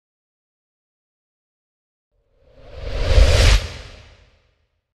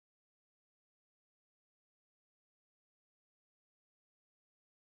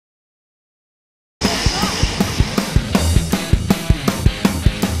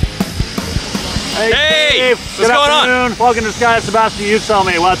Hey, Steve. What's going on? Welcome to Skydive. Sebastian, you tell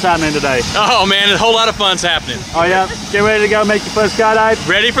me what's happening today. Oh man, a whole lot of fun's happening. Oh yeah? Get ready to go make your first skydive?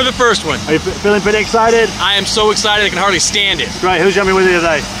 Ready for the first one. Are you feeling pretty excited? I am so excited I can hardly stand it. Great, who's jumping with you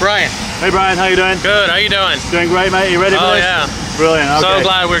today? Brian. Hey Brian, how you doing? Good, how you doing? Doing great, mate. You ready for this? Oh yeah. Brilliant, okay. So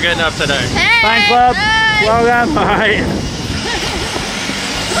glad we're getting up today. Hey, thanks, bub. Well done. All right.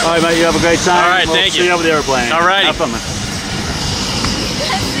 All right, mate, you have a great time. All right, thank you. See you over the airplane. All righty. Have fun, man.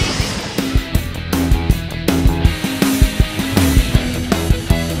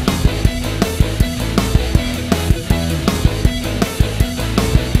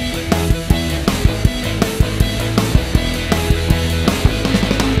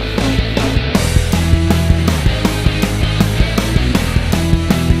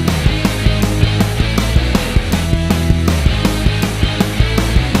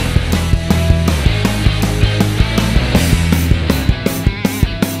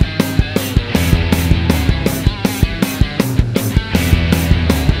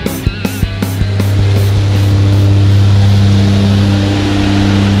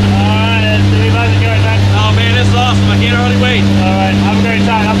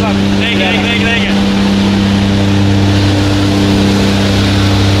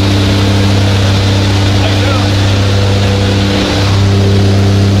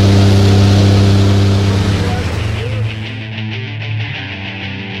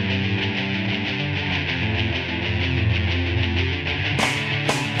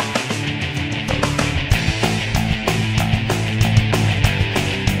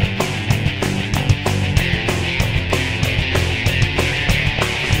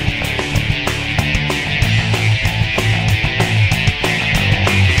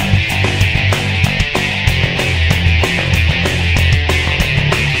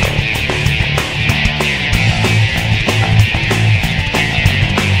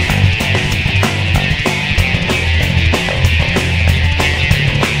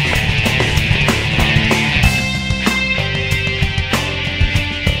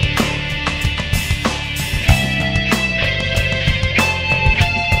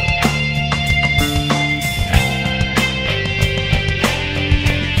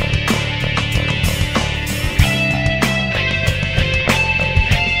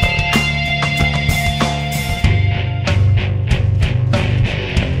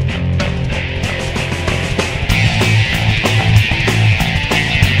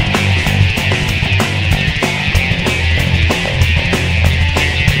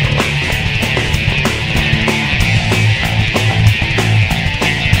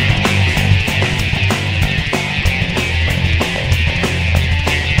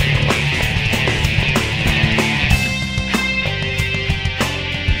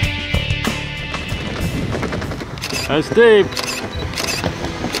 That's deep.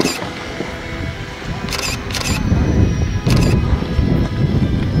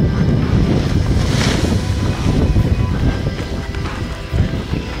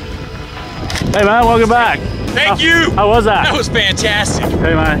 Hey man, welcome back. Thank you. How was that? That was fantastic.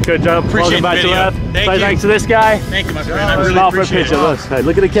 Hey man, good job. Appreciate welcome back the video. to Earth. Thank Say you. thanks to this guy. Thank you, my friend. I really Smile for a appreciate picture. it. Look, hey,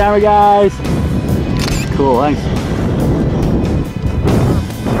 look at the camera, guys. Cool, thanks.